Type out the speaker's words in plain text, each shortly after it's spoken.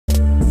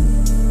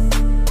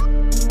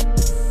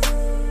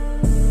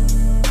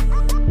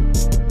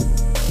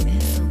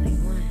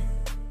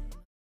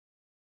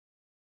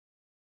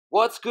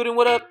What's good and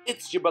what up?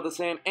 It's your brother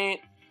SamAnt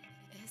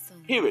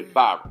here at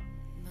Viral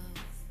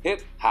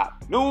Hip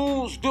Hop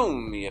News. Do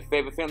me a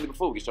favor, family,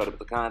 before we get started with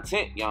the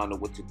content. Y'all know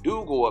what to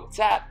do. Go up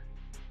top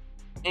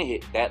and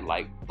hit that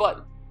like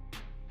button.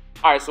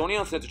 Alright, so on the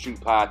Uncensored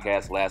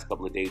podcast last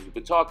couple of days, we've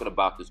been talking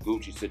about this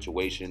Gucci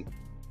situation.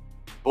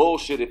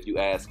 Bullshit, if you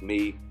ask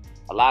me.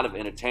 A lot of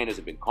entertainers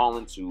have been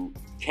calling to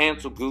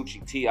cancel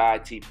Gucci, T.I.,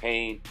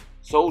 T-Pain,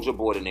 Soulja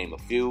Boy, to name a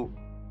few.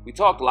 We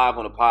talked live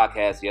on the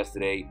podcast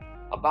yesterday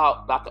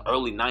about the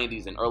early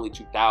 90s and early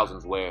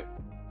 2000s, where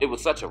it was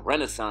such a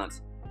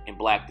renaissance in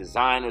black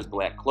designers,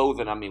 black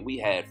clothing. I mean, we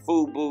had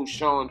FUBU,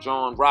 Sean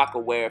John,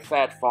 Rockaware,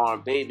 Phat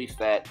Farm, Baby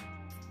Phat.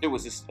 There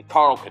was this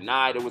Karl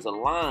Kani. There was a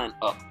line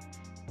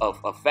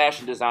of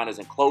fashion designers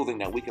and clothing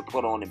that we could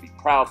put on and be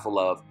proudful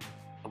of.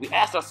 And we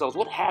asked ourselves,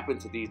 what happened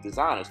to these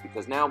designers?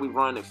 Because now we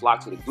run and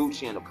flock to the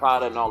Gucci and the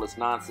Prada and all this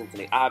nonsense, and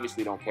they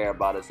obviously don't care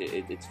about us.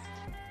 It's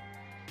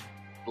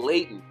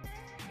blatant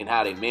in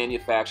how they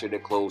manufacture their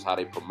clothes, how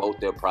they promote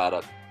their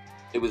product.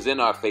 It was in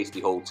our face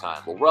the whole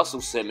time. Well,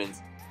 Russell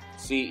Simmons,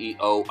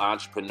 CEO,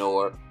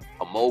 entrepreneur,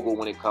 a mogul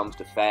when it comes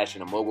to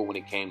fashion, a mogul when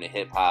it came to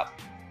hip-hop,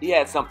 he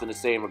had something to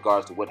say in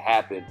regards to what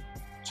happened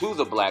to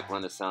the black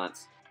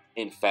renaissance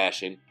in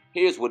fashion.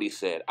 Here's what he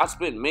said. I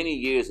spent many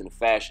years in the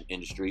fashion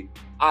industry.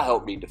 I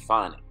helped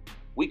redefine it.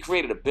 We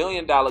created a $1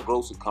 billion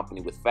grossing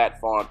company with Phat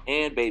Farm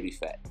and Baby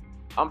Phat.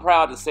 I'm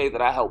proud to say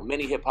that I helped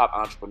many hip-hop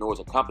entrepreneurs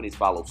and companies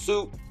follow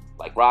suit,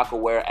 like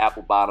Rockaware,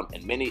 Apple Bottom,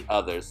 and many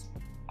others.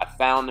 I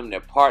found them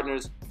their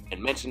partners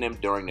and mentioned them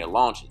during their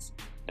launches.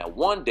 Now,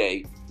 one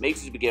day,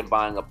 Macys began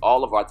buying up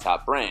all of our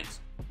top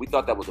brands. We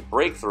thought that was a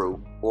breakthrough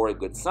or a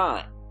good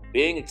sign,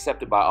 being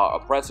accepted by our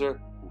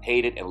oppressor who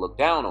hated and looked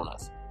down on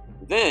us.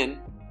 Then,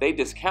 they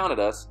discounted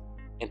us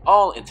and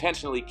all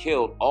intentionally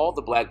killed all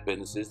the black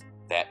businesses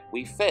that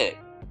we fed.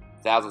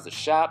 Thousands of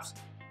shops,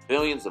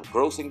 billions of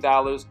grossing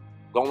dollars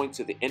going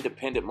to the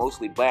independent,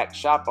 mostly black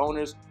shop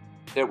owners.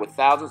 There were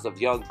thousands of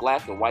young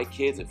black and white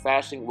kids in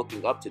fashion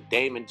looking up to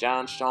Damon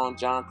John, Sean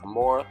John,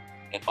 Kimora,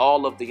 and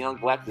all of the young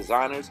black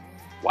designers.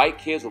 White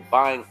kids were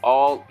buying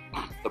all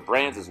the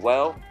brands as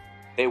well.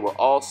 They were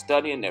all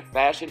studying their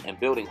fashion and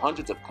building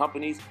hundreds of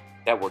companies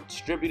that were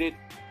distributed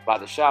by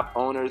the shop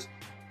owners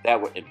that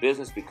were in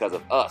business because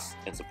of us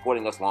and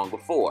supporting us long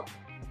before.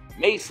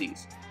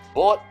 Macys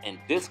bought and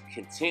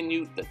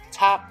discontinued the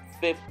top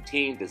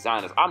 15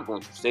 designers. I'm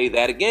going to say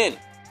that again.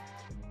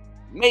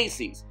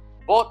 Macys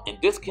bought and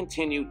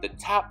discontinued the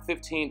top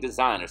 15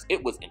 designers.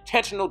 It was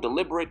intentional,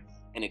 deliberate,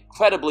 and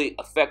incredibly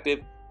effective.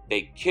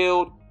 They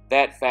killed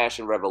that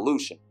fashion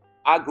revolution.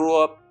 I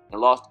grew up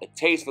and lost a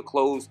taste for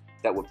clothes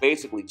that were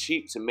basically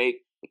cheap to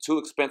make but too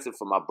expensive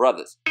for my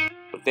brothers.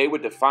 But they were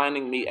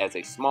defining me as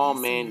a small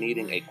man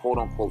needing a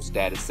quote-unquote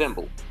status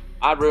symbol.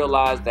 I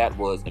realized that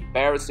was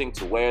embarrassing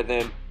to wear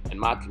them, and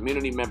my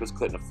community members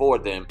couldn't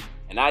afford them,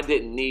 and I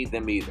didn't need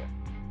them either.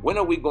 When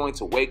are we going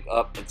to wake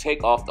up and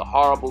take off the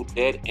horrible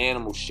dead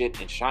animal shit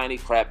and shiny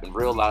crap and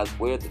realize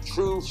where the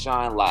true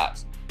shine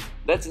lies?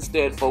 Let's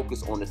instead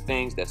focus on the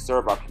things that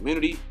serve our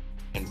community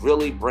and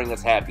really bring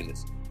us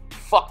happiness.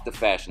 Fuck the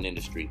fashion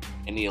industry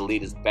and the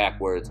elitist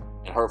backwards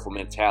and hurtful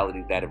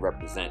mentality that it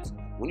represents.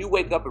 When you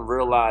wake up and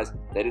realize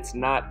that it's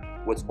not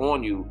what's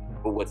on you,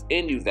 but what's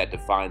in you that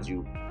defines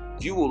you,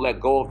 you will let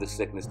go of the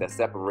sickness that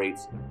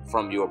separates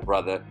from your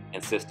brother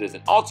and sisters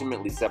and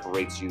ultimately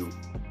separates you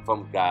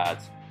from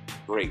God's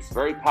grace.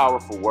 Very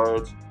powerful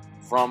words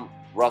from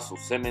Russell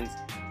Simmons.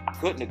 I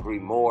couldn't agree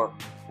more.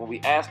 When we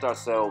asked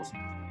ourselves,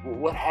 well,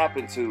 what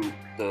happened to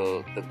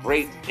the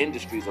great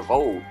industries of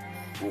old?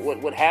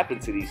 What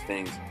happened to these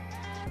things?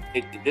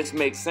 This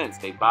makes sense.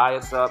 They buy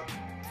us up,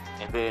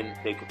 and then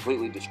they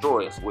completely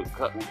destroy us. What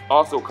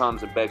also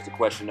comes and begs the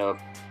question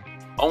of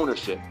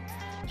ownership.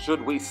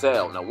 Should we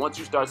sell? Now, once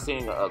you start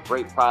seeing a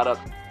great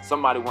product,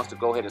 somebody wants to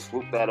go ahead and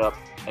swoop that up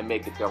and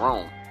make it their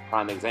own.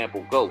 Prime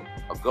example,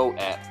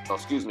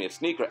 a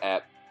sneaker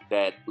app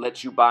that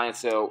lets you buy and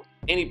sell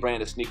any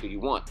brand of sneaker you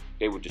want.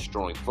 They were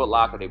destroying Foot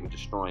Locker, they were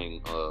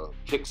destroying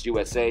Kicks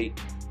USA.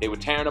 They were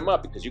tearing them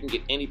up because you can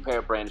get any pair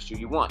of branded shoe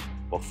you want.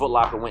 Well, Foot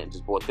Locker went and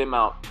just bought them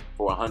out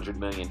for $100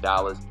 million,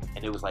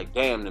 and it was like,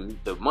 damn,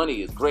 the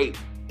money is great,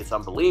 it's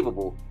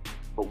unbelievable,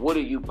 but what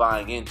are you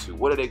buying into?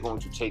 What are they going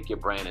to take your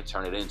brand and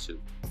turn it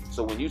into?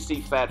 So when you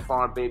see Phat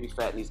Farm, Baby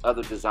Phat, and these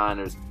other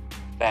designers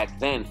back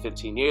then,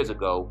 15 years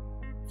ago,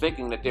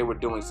 thinking that they were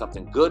doing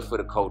something good for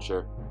the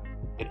culture,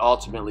 it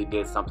ultimately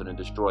did something and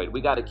destroyed it.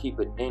 We got to keep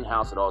it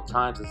in-house at all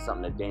times. It's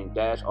something that Dame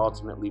Dash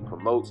ultimately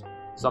promotes,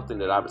 something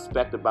that I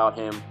respect about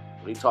him.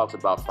 When he talks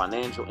about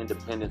financial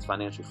independence,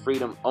 financial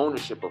freedom,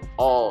 ownership of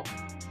all.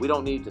 We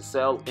don't need to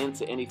sell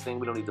into anything.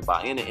 We don't need to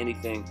buy into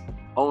anything.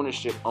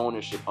 Ownership,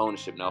 ownership,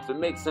 ownership. Now, if it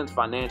makes sense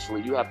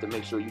financially, you have to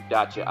make sure you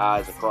dot your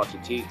I's and cross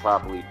your T's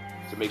properly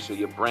to make sure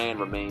your brand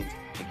remains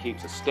and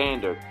keeps a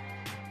standard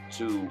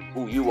to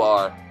who you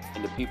are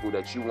and the people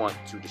that you want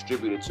to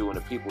distribute it to and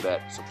the people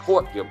that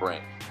support your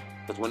brand.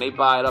 Because when they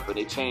buy it up and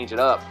they change it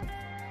up,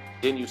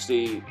 then you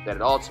see that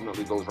it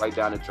ultimately goes right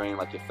down the drain,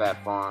 like your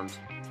Phat Farms,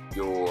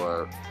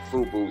 your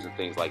FUBUs and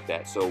things like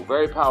that. So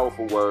very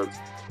powerful words.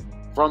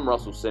 from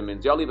Russell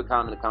Simmons. Y'all leave a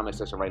comment in the comment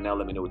section right now.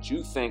 Let me know what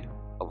you think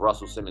of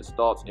Russell Simmons'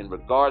 thoughts in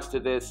regards to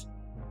this.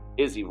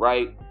 Is he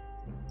right?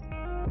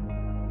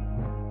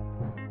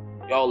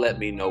 Y'all let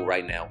me know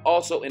right now.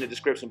 Also, in the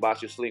description box,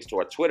 there's links to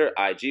our Twitter,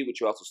 IG,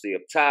 which you also see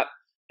up top,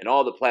 and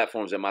all the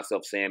platforms that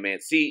myself, SamAnt,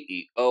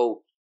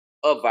 CEO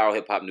of Viral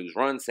Hip Hop News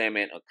run,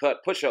 SamAnt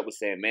Uncut, Push Up with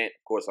SamAnt.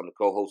 Of course, I'm the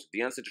co-host of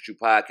the Uncensored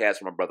podcast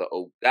from my brother,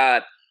 Oh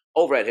God,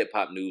 over at Hip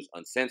Hop News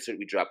Uncensored.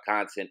 We drop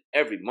content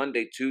every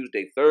Monday,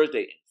 Tuesday,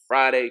 Thursday, and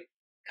Friday.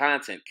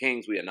 Content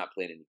Kings. We are not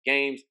playing any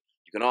games.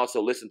 You can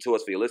also listen to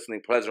us for your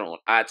listening pleasure on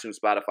iTunes,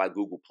 Spotify,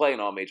 Google Play,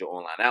 and all major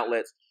online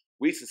outlets.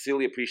 We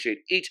sincerely appreciate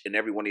each and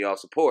every one of y'all's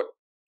support.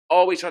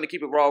 Always trying to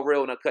keep it raw,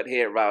 real, and uncut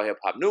here at Viral Hip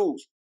Hop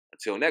News.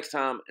 Until next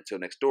time, until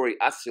next story,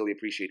 I sincerely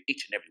appreciate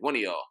each and every one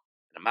of y'all.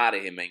 And I'm out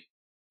of here, man.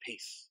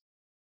 Peace.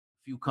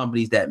 Few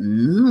companies that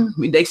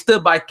they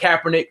stood by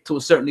Kaepernick to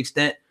a certain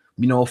extent,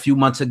 a few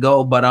months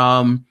ago. But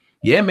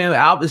yeah, man,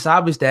 it's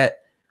obvious that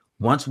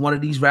once one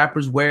of these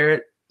rappers wear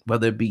it,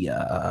 whether it be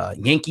a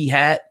Yankee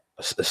hat,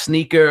 a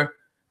sneaker,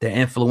 they're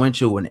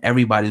influential, and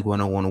everybody's going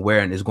to want to wear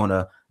it, and it's going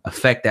to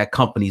affect that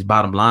company's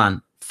bottom line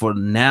for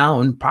now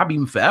and probably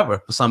even forever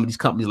for some of these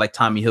companies like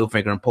Tommy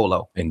Hilfiger and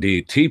Polo.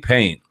 Indeed.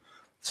 T-Pain,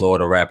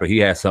 Florida rapper, he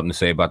has something to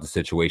say about the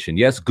situation.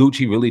 Yes,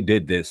 Gucci really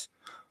did this,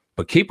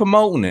 but keep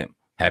promoting it.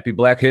 Happy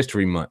Black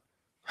History Month.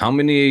 How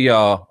many of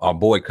y'all are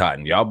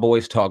boycotting? Y'all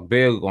boys talk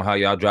big on how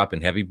y'all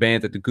dropping heavy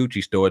bands at the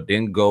Gucci store,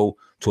 then go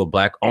to a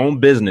Black-owned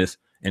business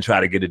and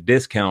try to get a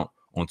discount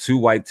on 2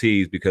 white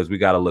tees because we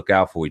got to look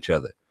out for each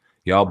other.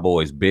 Y'all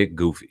boys big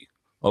goofy.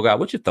 Oh God,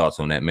 what's your thoughts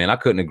on that, man? I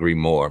couldn't agree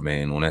more,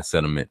 man, on that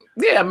sentiment.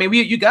 Yeah, I mean,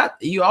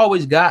 you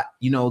always got,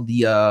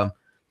 the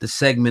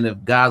segment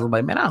of guys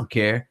like, man, I don't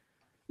care.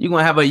 You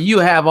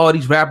have all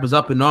these rappers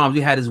up in arms.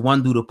 You had this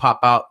one dude to pop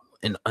out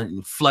and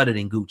flooded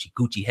in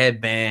Gucci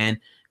headband,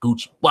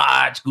 Gucci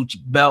watch, Gucci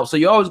belt. So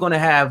you're always going to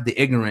have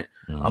the ignorant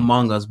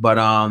among us. But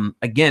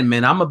again,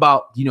 man, I'm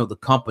about, the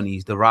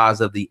companies, the rise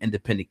of the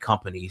independent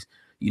companies,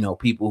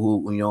 people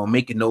who,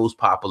 making those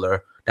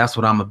popular. That's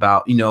what I'm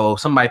about.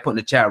 Somebody put in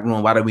the chat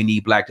room, why do we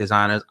need Black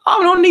designers? Oh,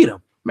 we don't need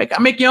them.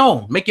 Make your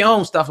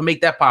own stuff and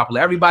make that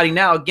popular. Everybody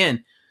now,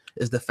 again,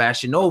 is the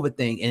Fashion Nova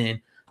thing. And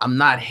I'm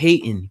not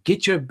hating.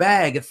 Get your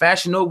bag. If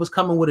Fashion Nova's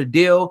coming with a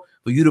deal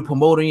for you to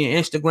promote on your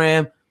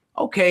Instagram,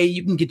 okay,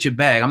 you can get your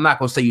bag. I'm not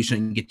going to say you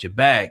shouldn't get your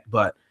bag,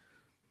 but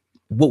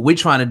what we're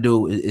trying to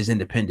do is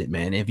independent,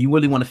 man. If you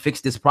really want to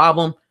fix this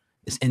problem,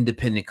 it's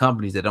independent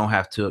companies that don't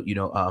have to,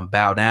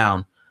 bow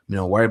down,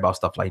 worry about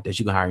stuff like this.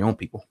 You can hire your own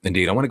people.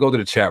 Indeed. I want to go to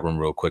the chat room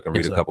real quick and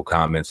read a couple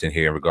comments in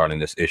here regarding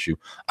this issue.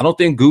 I don't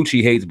think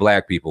Gucci hates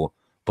Black people.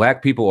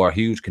 Black people are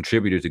huge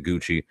contributors to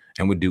Gucci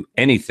and would do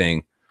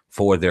anything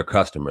for their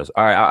customers.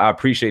 All right, I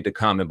appreciate the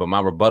comment, but my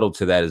rebuttal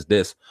to that is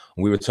this.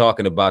 We were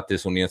talking about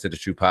this on the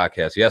Uncensored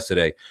podcast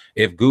yesterday.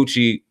 If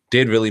Gucci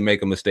did really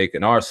make a mistake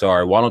and are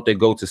sorry, why don't they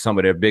go to some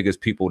of their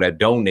biggest people that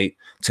donate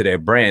to their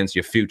brands,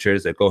 your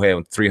Futures that go ahead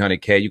with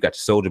 300K, you got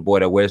your Soulja Boy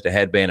that wears the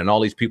headband and all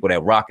these people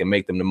that rock and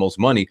make them the most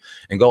money,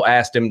 and go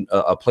ask them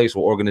a place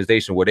or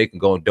organization where they can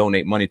go and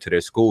donate money to their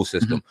school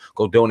system,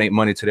 go donate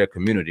money to their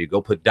community,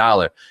 go put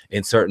dollar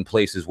in certain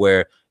places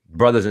where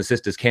brothers and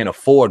sisters can't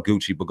afford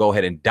Gucci, but go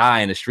ahead and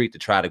die in the street to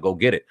try to go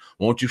get it.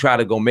 Won't you try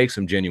to go make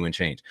some genuine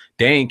change?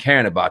 They ain't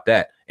caring about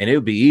that. And it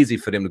would be easy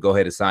for them to go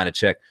ahead and sign a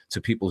check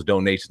to people's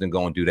donations and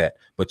go and do that.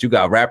 But you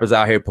got rappers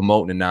out here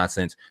promoting the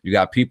nonsense. You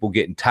got people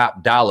getting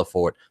top dollar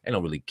for it. They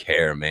don't really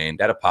care, man.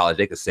 That apology,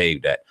 they could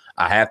save that.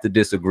 I have to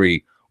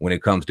disagree when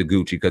it comes to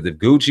Gucci, because if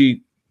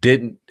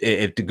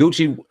the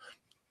Gucci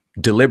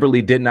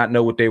deliberately did not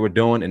know what they were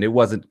doing and it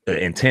wasn't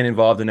intent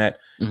involved in that,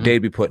 they'd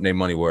be putting their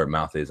money where their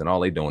mouth is, and all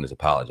they doing is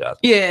apologize.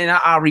 Yeah, and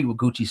I'll read what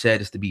Gucci said,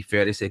 just to be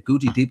fair. They said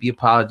Gucci deeply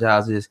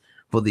apologizes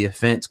for the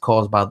offense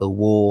caused by the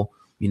wool,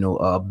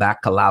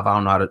 baklava, I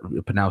don't know how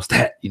to pronounce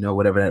that,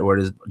 whatever that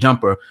word is,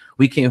 jumper.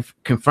 We can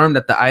confirm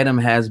that the item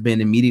has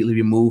been immediately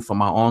removed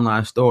from our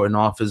online store and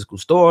all physical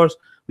stores.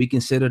 We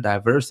consider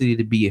diversity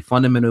to be a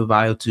fundamental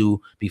value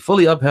to be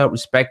fully upheld,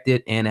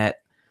 respected, and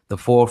at the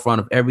forefront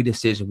of every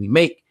decision we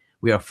make.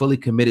 We are fully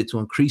committed to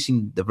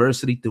increasing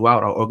diversity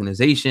throughout our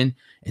organization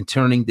and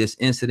turning this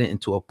incident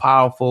into a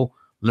powerful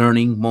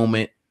learning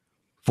moment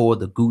for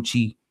the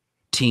Gucci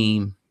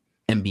team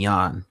and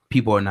beyond.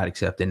 People are not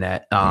accepting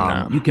that.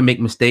 You can make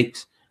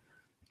mistakes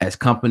as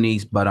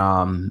companies, but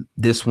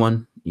this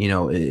one,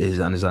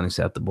 is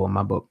unacceptable in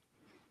my book.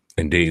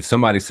 Indeed.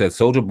 Somebody said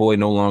Soulja Boy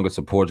no longer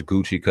supports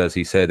Gucci because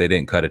he said they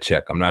didn't cut a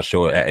check. I'm not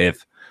sure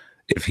if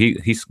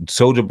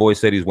Soulja Boy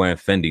said he's wearing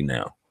Fendi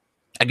now.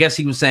 I guess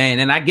he was saying,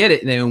 and I get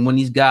it. And when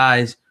these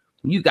guys,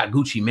 you got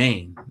Gucci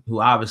Mane,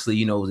 who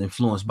obviously, was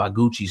influenced by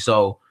Gucci.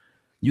 So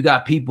you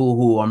got people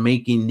who are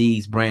making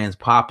these brands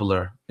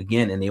popular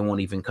again, and they won't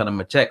even cut them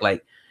a check.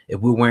 Like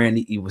if we're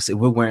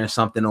wearing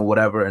something or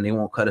whatever, and they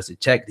won't cut us a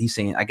check, he's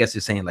saying, I guess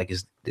it's saying like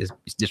it's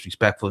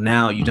disrespectful.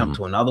 Now you jump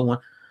to another one.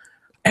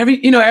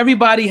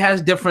 Everybody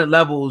has different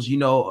levels,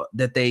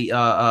 that they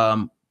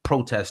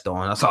protest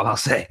on. That's all I'll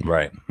say.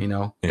 Right. You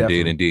know, indeed,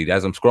 definitely. indeed.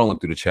 As I'm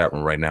scrolling through the chat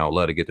room right now, I'd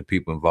love to get the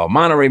people involved.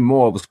 Monterey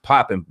Moore was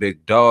popping,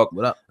 big dog.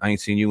 What up? I ain't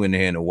seen you in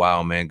there in a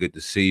while, man. Good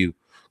to see you.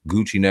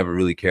 Gucci never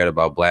really cared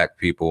about black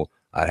people.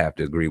 I'd have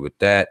to agree with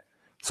that.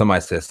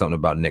 Somebody said something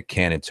about Nick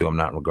Cannon too. I'm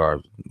not in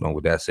regards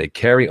with that. Say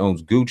Kerry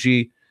owns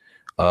Gucci.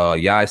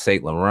 Yai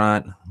Saint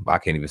Laurent. I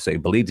can't even say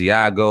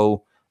Balenciaga.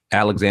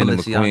 Alexander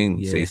McQueen.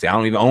 Yeah. See, I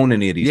don't even own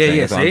any of these things.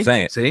 That's what I'm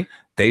saying. See,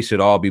 they should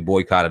all be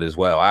boycotted as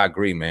well. I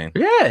agree, man.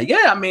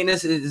 Yeah. I mean,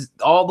 this is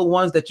all the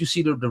ones that you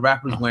see the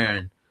rappers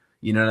wearing.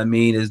 You know what I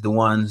mean? Is the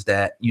ones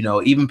that, you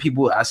know, even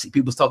people, I see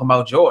people talking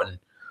about Jordan.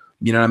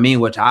 You know what I mean?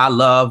 Which I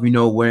love, you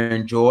know,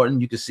 wearing Jordan.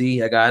 You can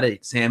see I got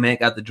it. SamAnt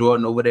got the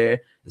Jordan over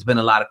there. There's been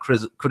a lot of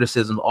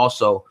criticism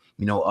also,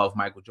 you know, of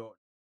Michael Jordan.